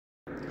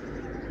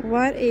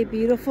What a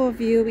beautiful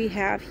view we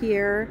have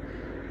here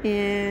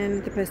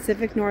in the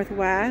Pacific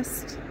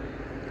Northwest.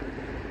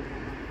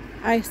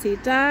 I see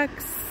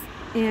ducks,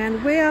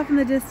 and way off in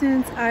the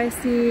distance I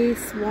see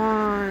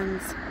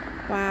swans.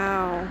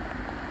 Wow.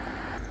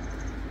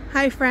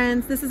 Hi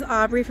friends, this is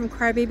Aubrey from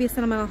Crybaby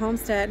Sentimental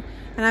Homestead,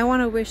 and I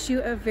want to wish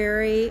you a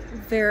very,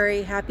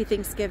 very happy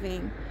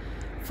Thanksgiving.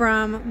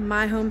 From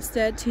my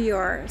homestead to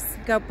yours.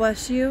 God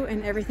bless you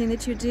and everything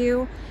that you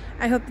do.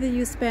 I hope that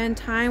you spend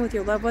time with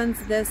your loved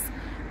ones this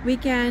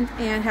weekend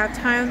and have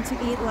time to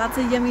eat lots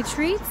of yummy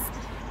treats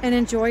and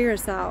enjoy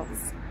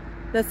yourselves.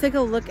 Let's take a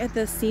look at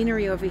the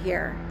scenery over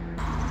here.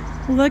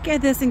 Look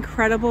at this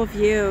incredible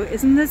view.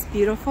 Isn't this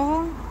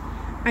beautiful?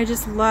 I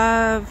just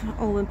love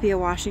Olympia,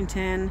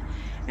 Washington,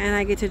 and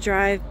I get to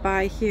drive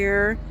by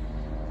here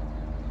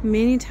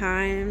many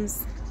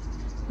times.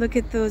 Look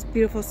at those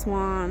beautiful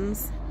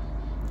swans.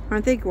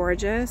 Aren't they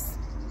gorgeous?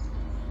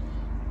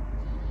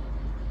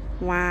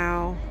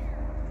 Wow.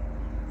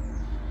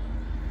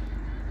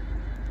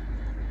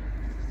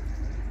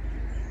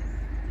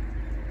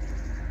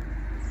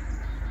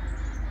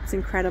 It's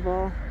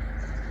incredible.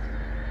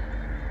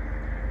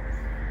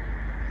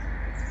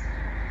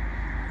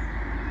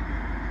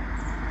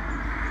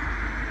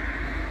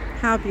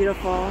 How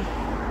beautiful.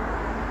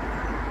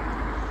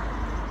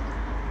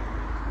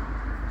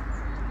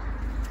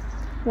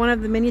 One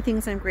of the many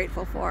things I'm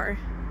grateful for.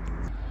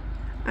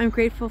 I'm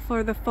grateful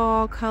for the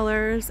fall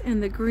colors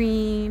and the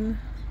green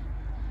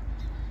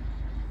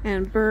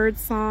and bird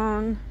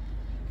song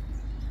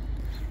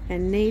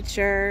and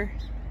nature.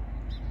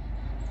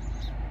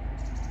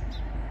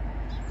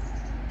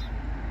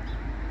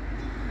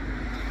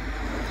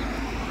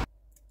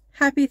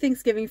 Happy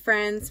Thanksgiving,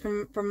 friends,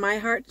 from my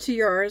heart to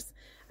yours.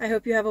 I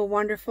hope you have a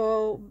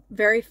wonderful,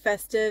 very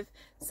festive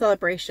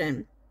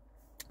celebration.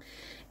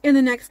 In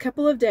the next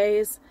couple of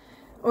days,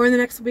 or in the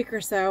next week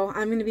or so,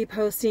 I'm going to be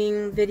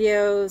posting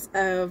videos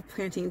of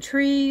planting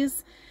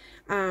trees.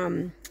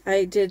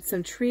 I did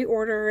some tree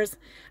orders.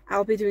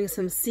 I'll be doing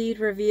some seed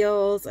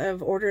reveals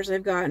of orders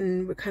I've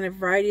gotten, what kind of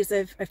varieties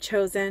I've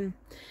chosen.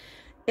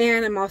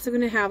 And I'm also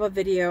going to have a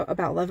video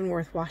about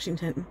Leavenworth,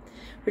 Washington,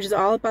 which is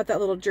all about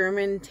that little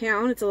German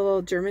town. It's a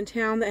little German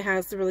town that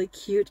has really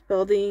cute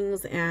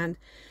buildings and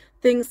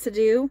things to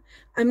do.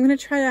 I'm going to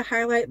try to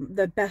highlight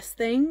the best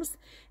things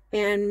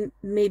and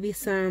maybe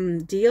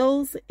some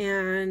deals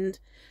and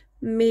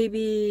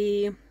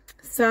maybe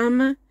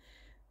some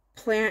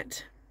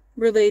plant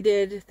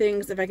related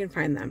things if I can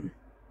find them.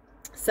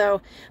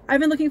 So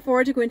I've been looking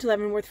forward to going to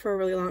Leavenworth for a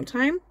really long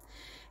time.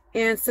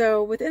 And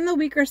so within the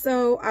week or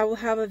so, I will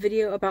have a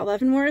video about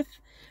Leavenworth.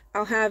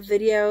 I'll have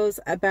videos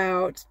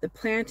about the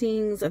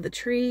plantings of the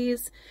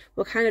trees,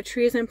 what kind of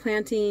trees I'm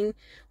planting,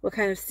 what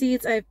kind of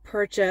seeds I've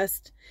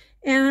purchased,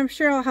 and I'm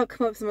sure I'll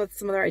come up with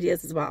some other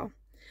ideas as well.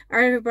 All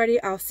right,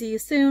 everybody, I'll see you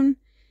soon.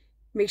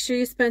 Make sure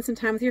you spend some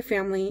time with your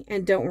family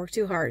and don't work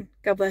too hard.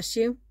 God bless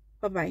you.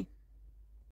 Bye-bye.